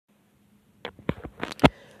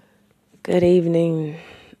Good evening,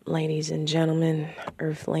 ladies and gentlemen,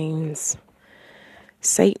 earthlings,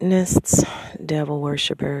 Satanists, devil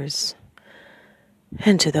worshippers,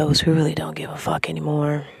 and to those who really don't give a fuck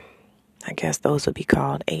anymore. I guess those would be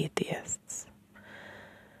called atheists.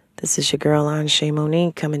 This is your girl Anshe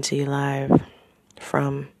Monique coming to you live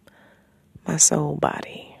from my soul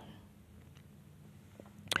body.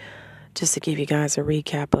 Just to give you guys a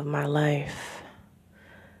recap of my life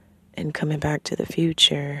and coming back to the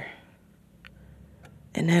future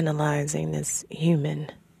and analyzing this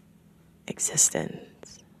human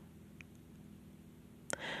existence.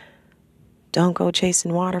 Don't go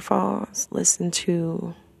chasing waterfalls. Listen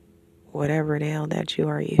to whatever the hell that you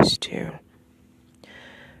are used to.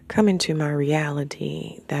 Come into my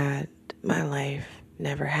reality that my life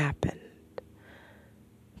never happened.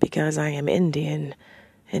 Because I am Indian,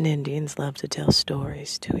 and Indians love to tell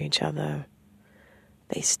stories to each other.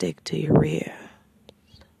 They stick to your ribs.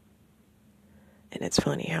 And it's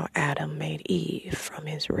funny how Adam made Eve from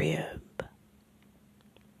his rib.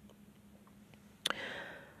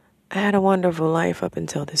 I had a wonderful life up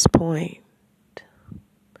until this point.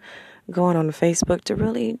 Going on Facebook to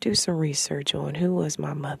really do some research on who was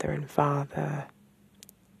my mother and father.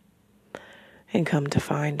 And come to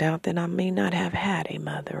find out that I may not have had a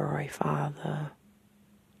mother or a father.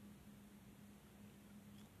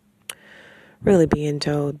 Really being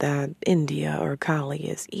told that India or Kali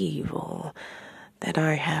is evil. That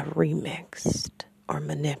I have remixed or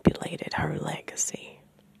manipulated her legacy.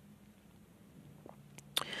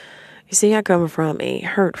 You see, I come from a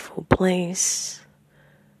hurtful place,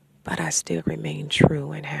 but I still remain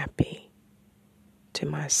true and happy to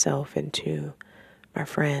myself and to my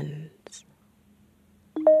friends.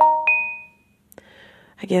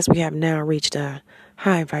 I guess we have now reached a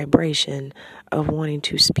high vibration of wanting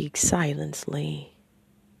to speak silently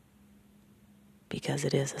because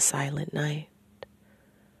it is a silent night.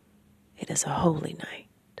 It is a holy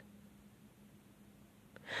night.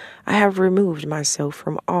 I have removed myself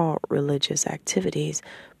from all religious activities,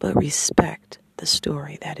 but respect the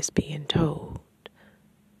story that is being told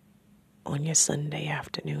on your Sunday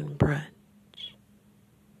afternoon brunch.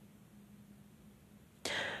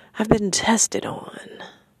 I've been tested on,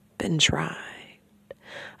 been tried.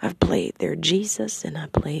 I've played their Jesus and I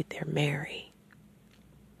played their Mary.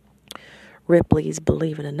 Ripley's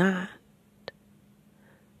Believe It or Not.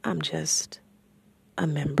 I'm just a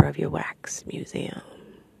member of your wax museum.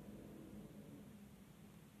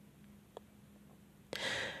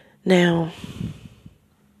 Now,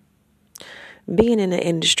 being in the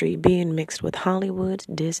industry, being mixed with Hollywood,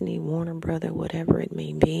 Disney, Warner Brother, whatever it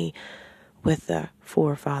may be, with the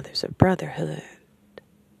forefathers of brotherhood,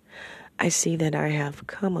 I see that I have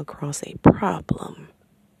come across a problem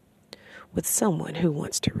with someone who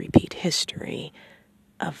wants to repeat history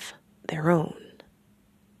of their own.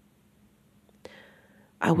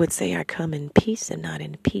 I would say I come in peace and not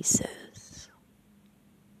in pieces.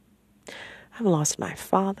 I've lost my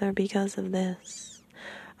father because of this.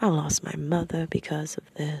 I've lost my mother because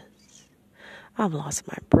of this. I've lost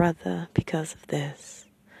my brother because of this.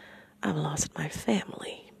 I've lost my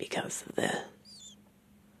family because of this.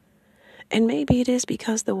 And maybe it is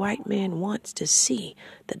because the white man wants to see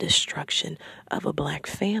the destruction of a black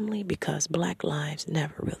family because black lives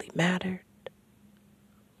never really mattered.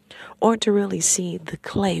 Or to really see the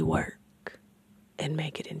clay work and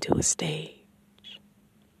make it into a stage.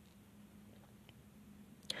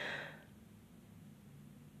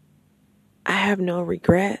 I have no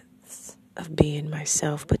regrets of being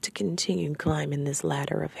myself, but to continue climbing this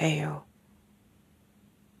ladder of hell.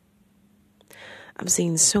 I've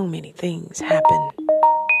seen so many things happen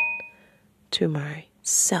to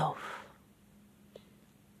myself.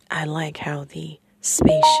 I like how the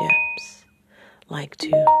spaceships like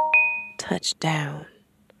to touch down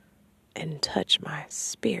and touch my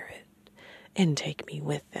spirit and take me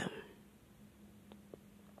with them.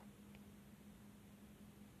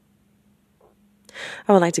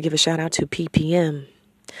 I would like to give a shout out to PPM,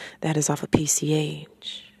 that is off of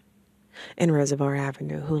PCH, and Reservoir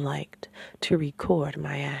Avenue, who liked to record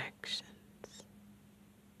my actions.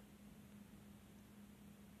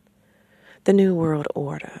 The New World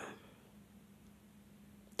Order.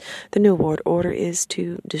 The New World Order is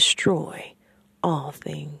to destroy all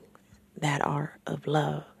things that are of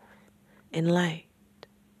love and light.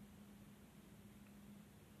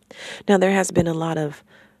 Now, there has been a lot of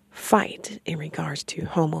fight in regards to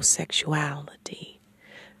homosexuality,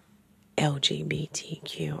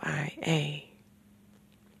 LGBTQIA.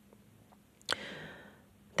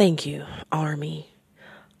 Thank you, Army,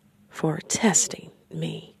 for testing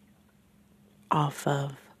me off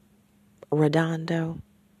of Redondo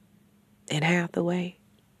Anne Hathaway.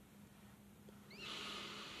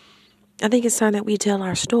 I think it's time that we tell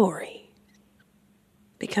our story,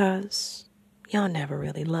 because y'all never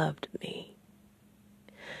really loved me.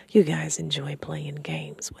 You guys enjoy playing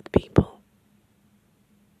games with people.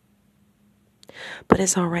 But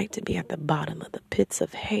it's all right to be at the bottom of the pits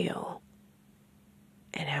of hell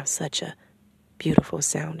and have such a beautiful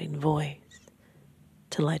sounding voice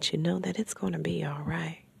to let you know that it's going to be all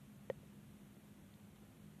right.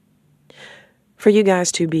 For you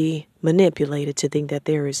guys to be manipulated to think that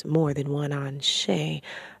there is more than one Anshe,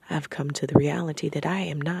 I've come to the reality that I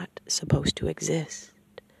am not supposed to exist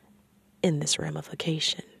in this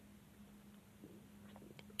ramification.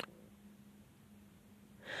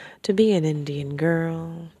 To be an Indian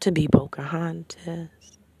girl, to be Pocahontas,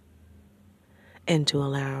 and to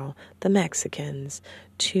allow the Mexicans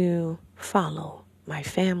to follow my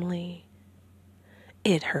family.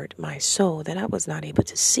 It hurt my soul that I was not able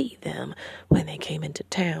to see them when they came into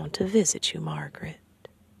town to visit you, Margaret.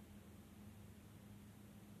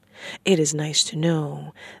 It is nice to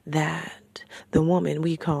know that the woman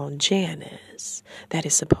we call Janice, that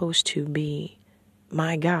is supposed to be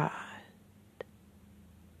my God,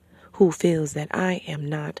 who feels that I am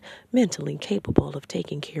not mentally capable of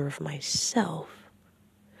taking care of myself,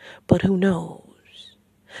 but who knows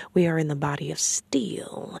we are in the body of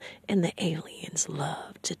steel, and the aliens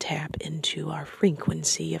love to tap into our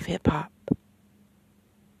frequency of hip-hop.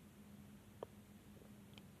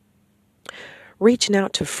 Reaching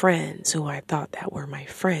out to friends who I thought that were my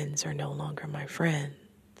friends are no longer my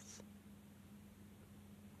friends.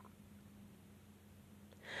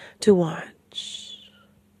 To watch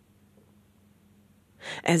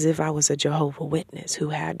as if I was a Jehovah's Witness who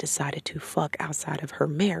had decided to fuck outside of her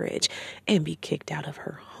marriage and be kicked out of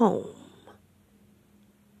her home.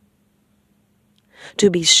 To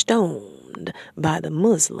be stoned by the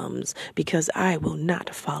Muslims because I will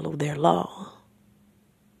not follow their law.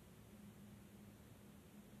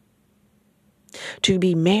 To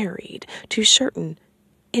be married to certain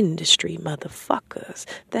industry motherfuckers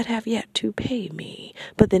that have yet to pay me.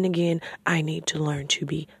 But then again, I need to learn to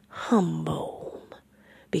be humble,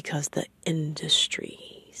 because the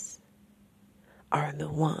industries are the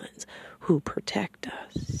ones who protect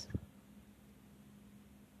us.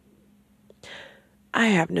 I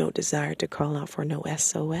have no desire to call out for no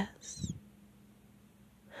SOS.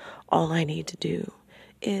 All I need to do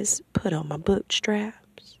is put on my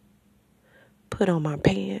bootstraps, put on my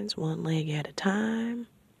pants one leg at a time,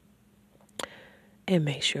 and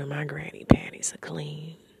make sure my granny panties are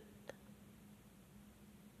clean.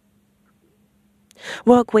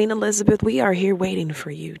 Well, Queen Elizabeth, we are here waiting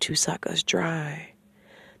for you to suck us dry.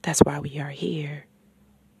 That's why we are here.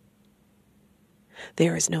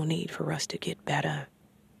 There is no need for us to get better.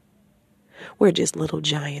 We're just little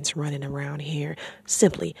giants running around here,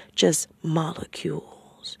 simply just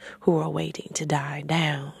molecules who are waiting to die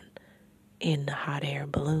down in the hot air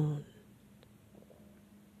balloon.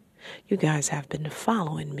 You guys have been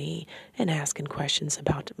following me and asking questions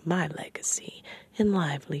about my legacy and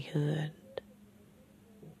livelihood.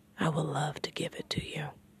 I would love to give it to you.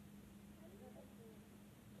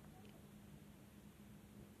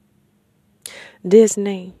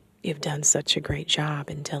 Disney, you've done such a great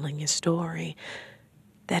job in telling your story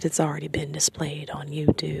that it's already been displayed on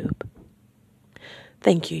YouTube.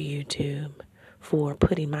 Thank you, YouTube, for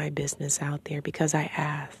putting my business out there, because I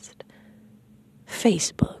asked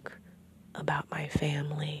Facebook about my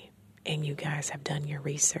family, and you guys have done your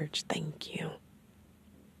research. Thank you.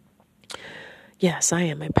 Yes, I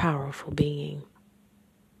am a powerful being.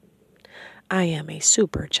 I am a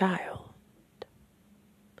super child.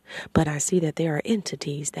 But I see that there are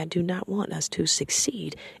entities that do not want us to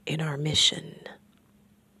succeed in our mission.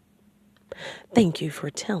 Thank you for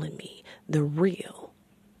telling me the real.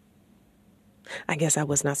 I guess I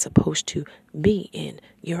was not supposed to be in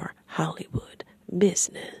your Hollywood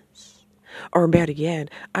business. Or better yet,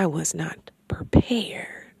 I was not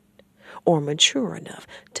prepared or mature enough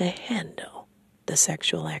to handle the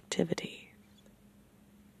sexual activity.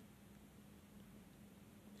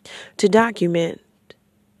 To document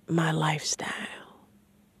my lifestyle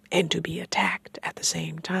and to be attacked at the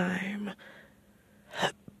same time.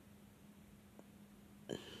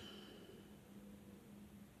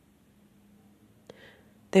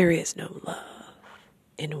 There is no love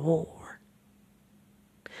in war,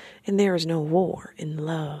 and there is no war in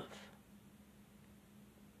love.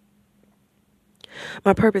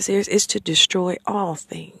 My purpose here is to destroy all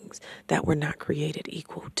things that were not created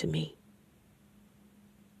equal to me.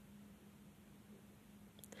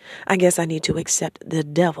 I guess I need to accept the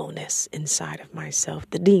devilness inside of myself,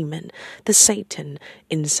 the demon, the Satan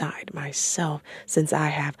inside myself, since I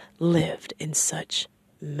have lived in such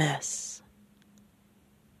mess.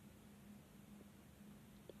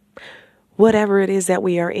 Whatever it is that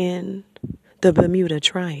we are in, the Bermuda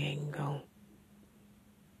Triangle,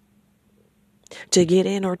 to get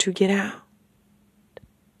in or to get out,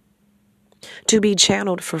 to be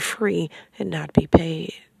channeled for free and not be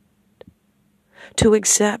paid, to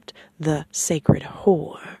accept the sacred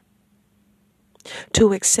whore,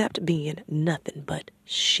 to accept being nothing but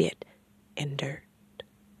shit and dirt.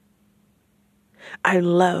 I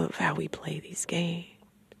love how we play these games.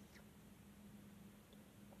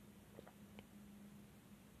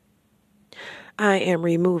 I am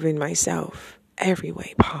removing myself every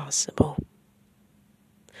way possible.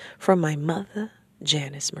 From my mother,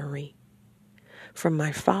 Janice Marie. From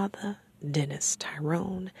my father, Dennis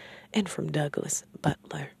Tyrone. And from Douglas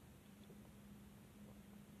Butler.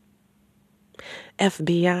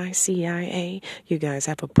 FBI, CIA, you guys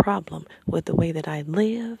have a problem with the way that I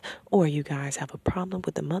live, or you guys have a problem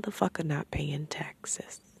with the motherfucker not paying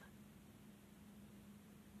taxes.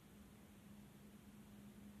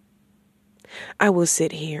 I will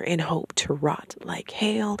sit here and hope to rot like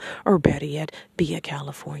hell, or better yet, be a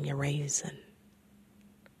California raisin.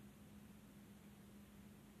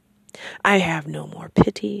 I have no more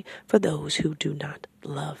pity for those who do not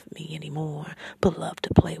love me anymore, but love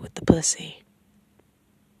to play with the pussy.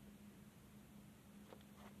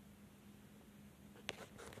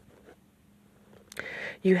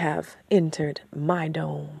 You have entered my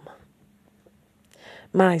dome,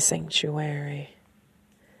 my sanctuary,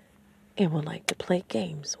 and would like to play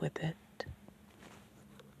games with it.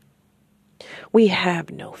 We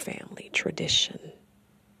have no family tradition.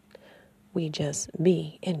 We just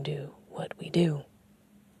be and do what we do.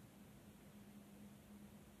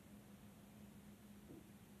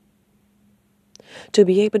 To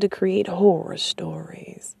be able to create horror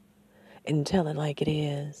stories and tell it like it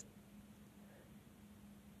is.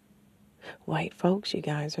 White folks, you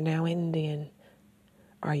guys are now Indian.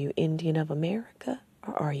 Are you Indian of America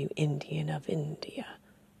or are you Indian of India?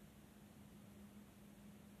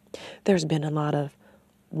 There's been a lot of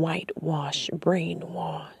whitewash,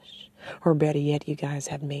 brainwash. Or better yet, you guys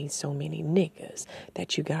have made so many niggas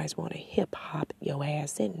that you guys want to hip-hop your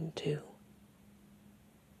ass into.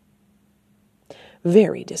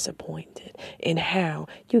 Very disappointed in how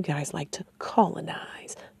you guys like to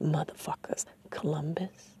colonize motherfuckers.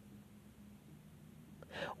 Columbus.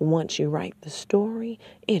 Once you write the story,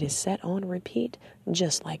 it is set on repeat,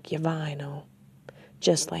 just like your vinyl,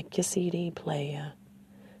 just like your CD player,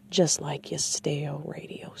 just like your stale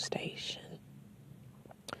radio station.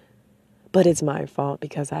 But it's my fault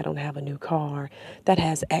because I don't have a new car that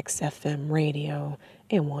has XFM radio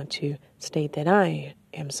and want to state that I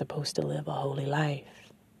am supposed to live a holy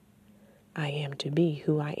life. I am to be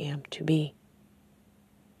who I am to be.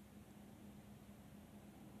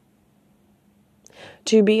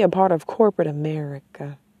 To be a part of corporate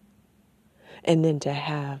America and then to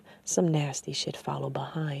have some nasty shit follow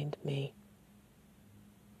behind me.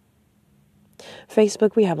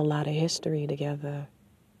 Facebook, we have a lot of history together.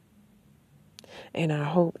 And I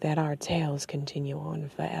hope that our tales continue on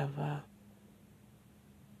forever.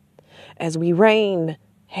 As we rain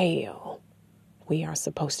hail, we are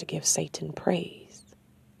supposed to give Satan praise.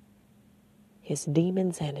 His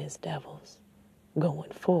demons and his devils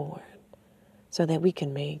going forward so that we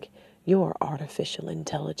can make your artificial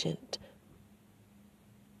intelligence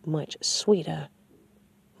much sweeter,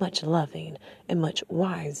 much loving, and much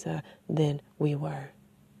wiser than we were.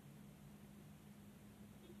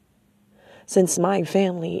 Since my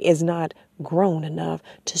family is not grown enough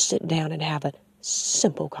to sit down and have a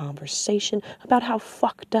simple conversation about how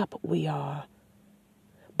fucked up we are,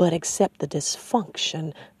 but accept the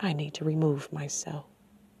dysfunction, I need to remove myself.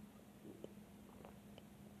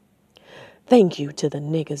 Thank you to the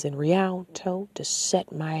niggas in Rialto to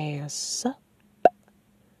set my ass up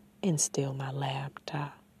and steal my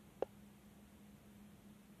laptop.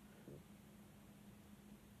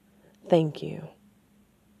 Thank you,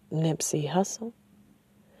 Nipsey Hussle,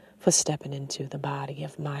 for stepping into the body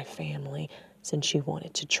of my family since you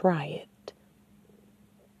wanted to try it.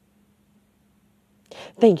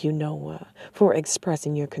 Thank you, Noah, for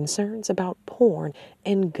expressing your concerns about porn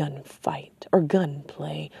and gunfight or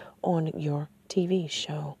gunplay on your TV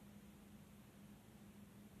show.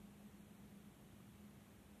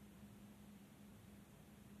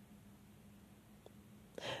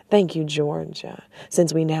 Thank you, Georgia,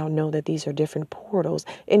 since we now know that these are different portals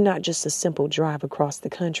and not just a simple drive across the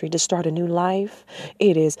country to start a new life.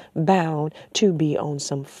 It is bound to be on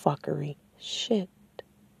some fuckery shit.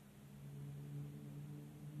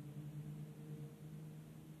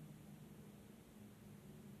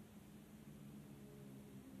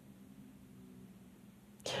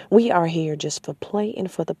 We are here just for play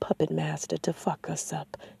and for the puppet master to fuck us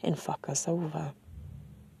up and fuck us over.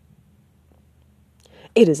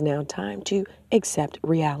 It is now time to accept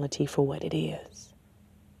reality for what it is.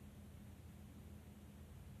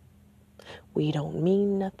 We don't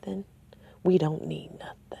mean nothing. We don't need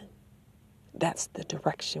nothing. That's the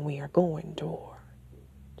direction we are going towards.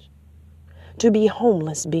 To be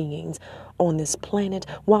homeless beings on this planet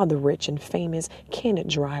while the rich and famous can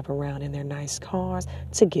drive around in their nice cars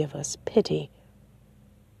to give us pity.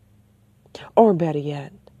 Or better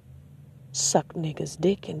yet, suck niggas'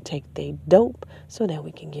 dick and take they dope so that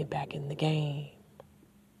we can get back in the game.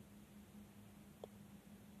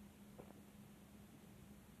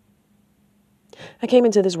 I came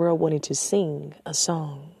into this world wanting to sing a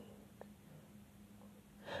song.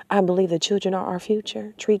 I believe the children are our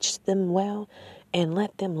future. Treat them well and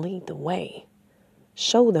let them lead the way.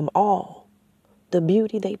 Show them all the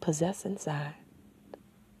beauty they possess inside.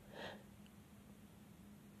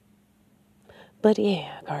 But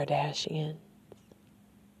yeah, Kardashian,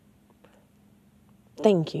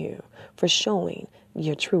 thank you for showing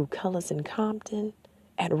your true colors in Compton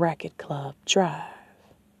at Racket Club Drive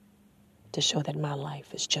to show that my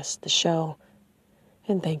life is just the show.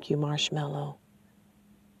 And thank you, Marshmallow,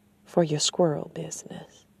 for your squirrel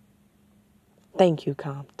business. Thank you,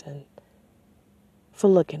 Compton, for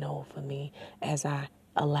looking over me as I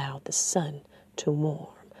allowed the sun to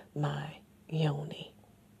warm my yoni.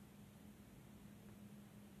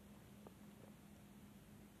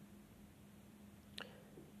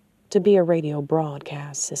 To be a radio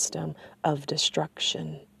broadcast system of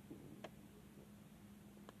destruction.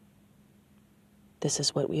 This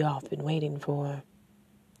is what we all have been waiting for.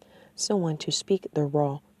 Someone to speak the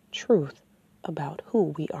raw truth about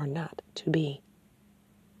who we are not to be.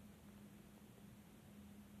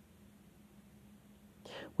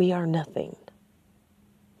 We are nothing,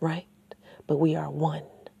 right? But we are one.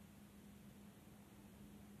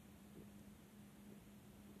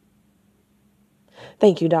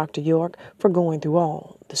 Thank you, Dr. York, for going through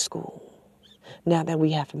all the schools. Now that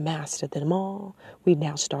we have mastered them all, we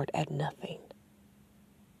now start at nothing.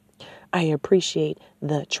 I appreciate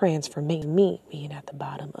the transformation, me being at the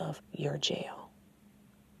bottom of your jail.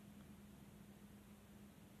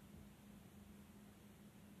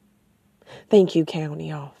 Thank you,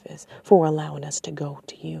 county office, for allowing us to go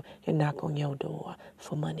to you and knock on your door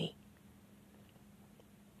for money.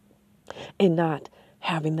 And not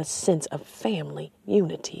having the sense of family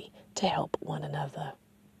unity to help one another.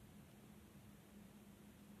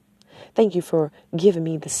 Thank you for giving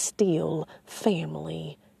me the steel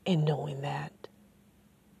family and knowing that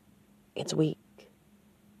it's weak.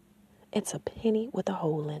 It's a penny with a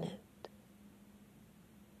hole in it.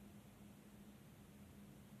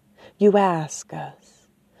 You ask us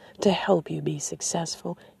to help you be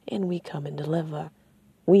successful, and we come and deliver.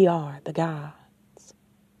 We are the gods.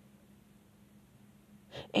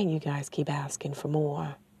 And you guys keep asking for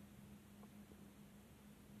more.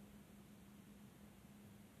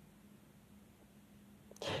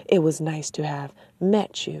 It was nice to have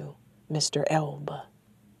met you, Mr. Elba,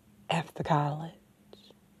 at the college.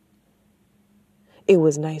 It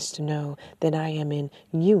was nice to know that I am in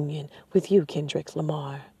union with you, Kendrick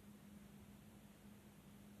Lamar.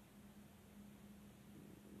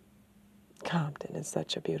 Compton is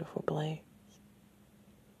such a beautiful place.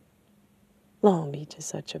 Long Beach is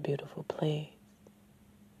such a beautiful place.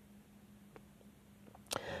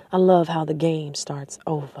 I love how the game starts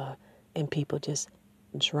over and people just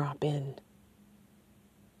drop in.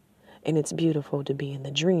 And it's beautiful to be in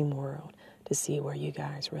the dream world to see where you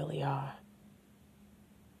guys really are.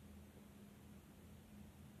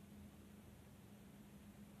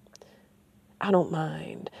 I don't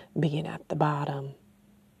mind being at the bottom.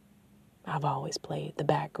 I've always played the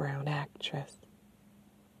background actress.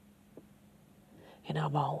 And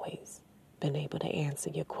I've always been able to answer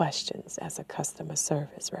your questions as a customer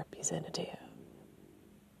service representative.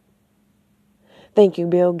 Thank you,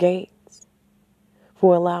 Bill Gates,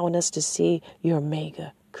 for allowing us to see your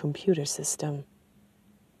mega computer system.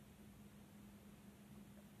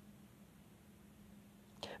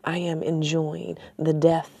 I am enjoying the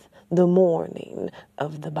death, the mourning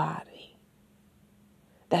of the body.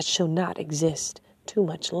 That shall not exist too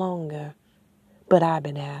much longer. But I've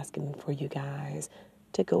been asking for you guys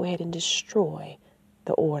to go ahead and destroy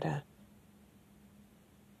the order.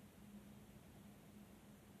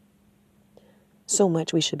 So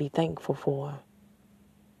much we should be thankful for.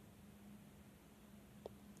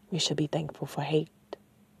 We should be thankful for hate.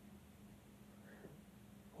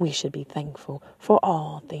 We should be thankful for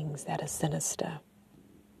all things that are sinister.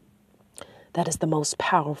 That is the most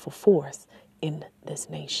powerful force in this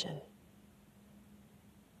nation.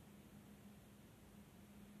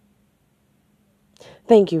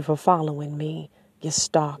 Thank you for following me, you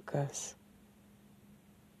stalkers.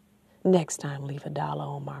 Next time, leave $1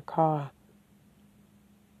 on my car.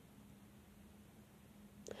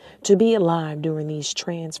 To be alive during these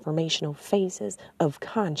transformational phases of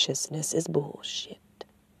consciousness is bullshit.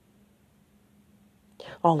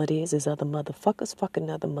 All it is other motherfuckers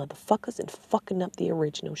fucking other motherfuckers and fucking up the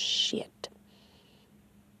original shit.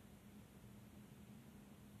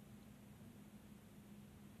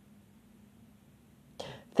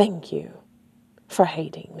 Thank you for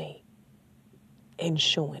hating me and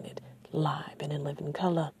showing it live and in living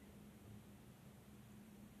color.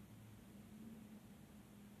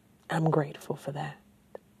 I'm grateful for that.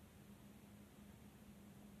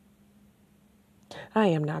 I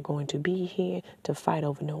am not going to be here to fight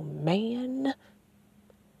over no man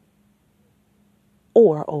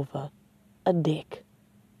or over a dick,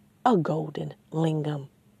 a golden lingam.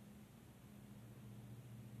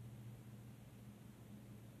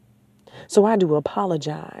 So I do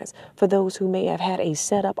apologize for those who may have had a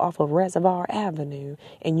setup off of Reservoir Avenue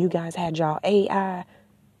and you guys had y'all AI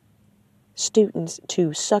students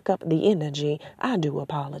to suck up the energy. I do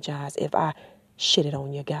apologize if I shitted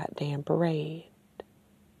on your goddamn parade.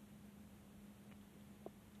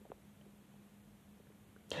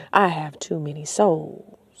 I have too many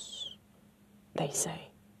souls, they say.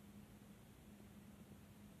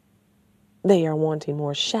 They are wanting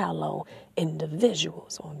more shallow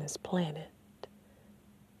individuals on this planet,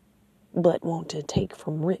 but want to take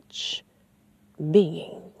from rich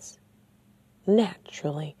beings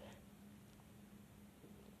naturally.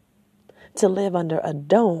 To live under a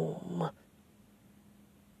dome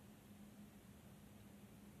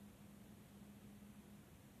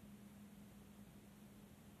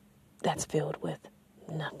that's filled with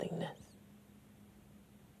nothingness.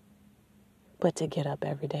 But to get up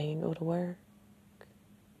every day and go to work.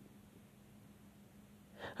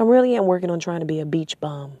 I really am working on trying to be a beach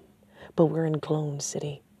bum, but we're in Clone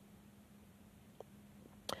City.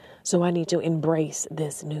 So I need to embrace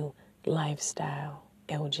this new lifestyle,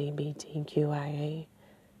 LGBTQIA,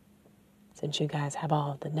 since you guys have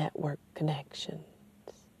all the network connections.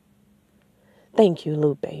 Thank you,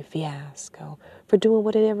 Lupe Fiasco, for doing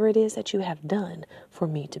whatever it is that you have done for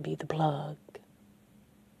me to be the plug.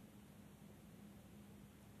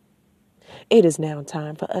 It is now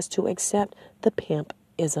time for us to accept the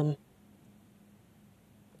pimpism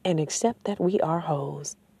and accept that we are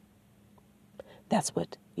hoes. That's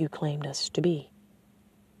what you claimed us to be.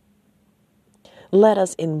 Let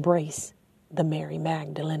us embrace the Mary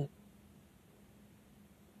Magdalene.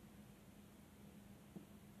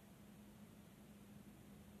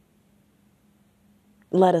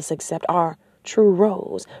 Let us accept our true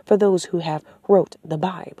roles for those who have wrote the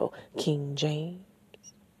Bible, King James.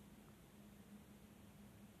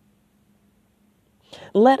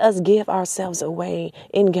 Let us give ourselves away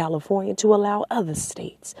in California to allow other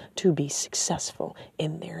states to be successful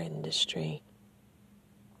in their industry.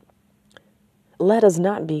 Let us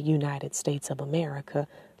not be United States of America.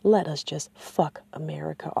 Let us just fuck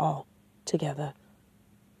America all together.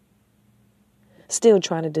 Still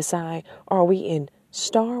trying to decide, are we in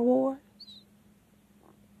Star Wars?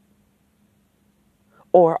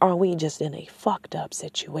 Or are we just in a fucked up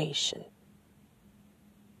situation?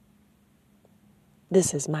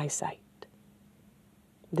 This is my sight.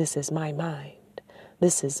 This is my mind.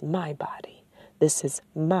 This is my body. This is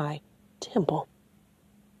my temple.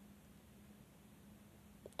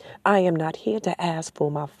 I am not here to ask for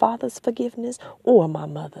my father's forgiveness or my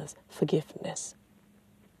mother's forgiveness.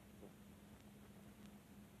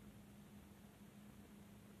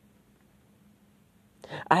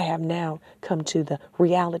 I have now come to the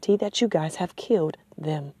reality that you guys have killed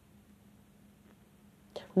them,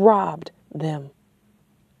 robbed them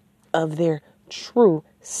of their true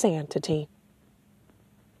sanctity.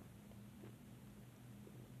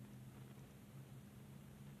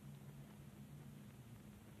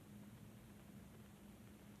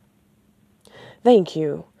 Thank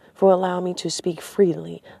you for allowing me to speak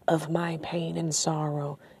freely of my pain and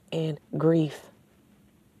sorrow and grief,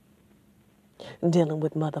 dealing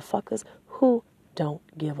with motherfuckers who don't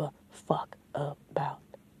give a fuck about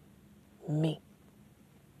me.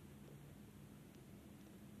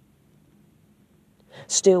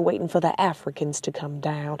 Still waiting for the Africans to come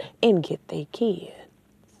down and get their kids.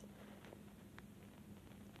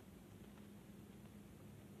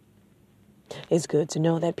 It's good to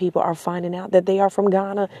know that people are finding out that they are from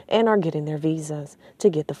Ghana and are getting their visas to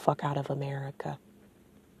get the fuck out of America.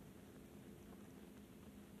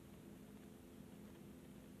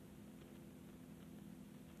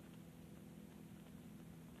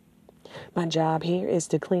 My job here is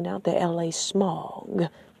to clean out the LA smog,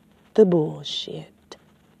 the bullshit.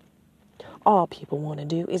 All people want to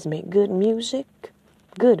do is make good music,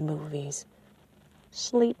 good movies,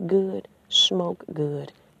 sleep good, smoke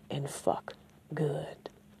good, and fuck good.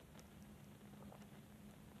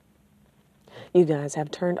 You guys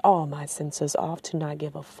have turned all my senses off to not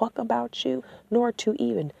give a fuck about you, nor to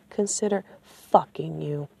even consider fucking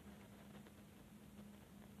you.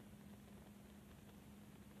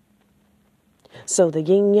 So the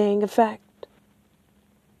yin-yang effect?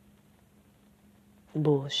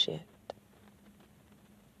 Bullshit.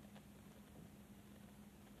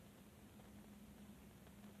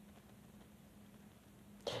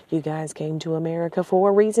 You guys came to America for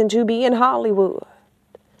a reason, to be in Hollywood.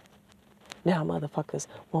 Now motherfuckers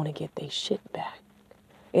want to get their shit back.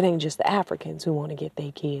 It ain't just the Africans who want to get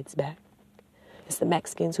their kids back. It's the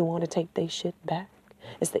Mexicans who want to take their shit back.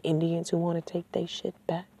 It's the Indians who want to take their shit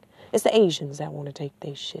back. It's the Asians that want to take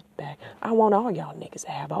their shit back. I want all y'all niggas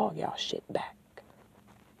to have all y'all shit back.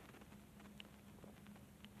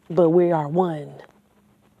 But we are one.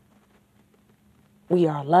 We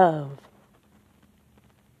are love.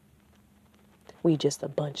 We just a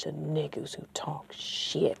bunch of niggas who talk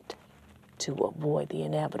shit to avoid the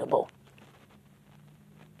inevitable.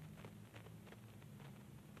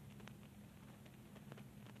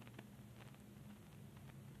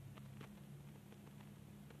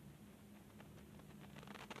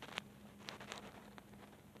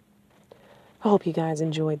 I hope you guys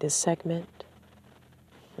enjoyed this segment.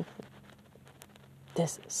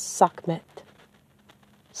 This segment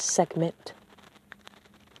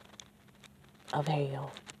of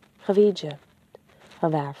hell, of Egypt,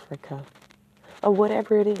 of Africa, or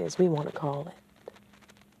whatever it is we want to call it.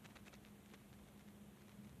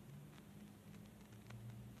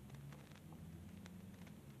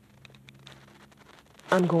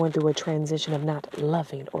 I'm going through a transition of not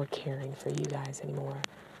loving or caring for you guys anymore.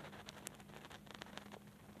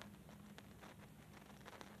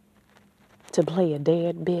 To play a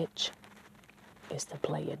dead bitch is to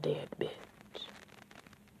play a dead bitch.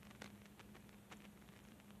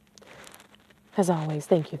 As always,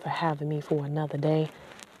 thank you for having me for another day.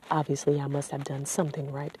 Obviously, I must have done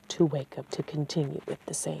something right to wake up to continue with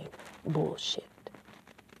the same bullshit.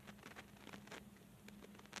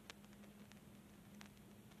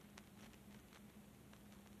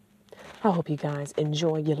 I hope you guys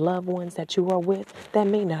enjoy your loved ones that you are with that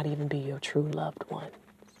may not even be your true loved ones.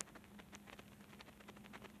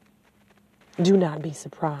 Do not be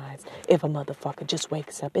surprised if a motherfucker just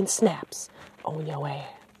wakes up and snaps on your ass.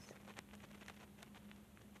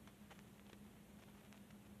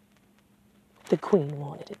 The queen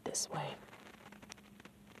wanted it this way.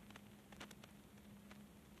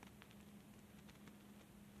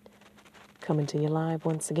 Coming to you live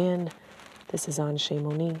once again, this is Anshe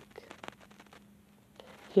Monique,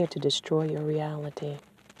 here to destroy your reality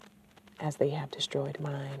as they have destroyed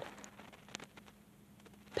mine.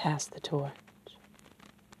 Pass the torch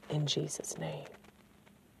in Jesus' name.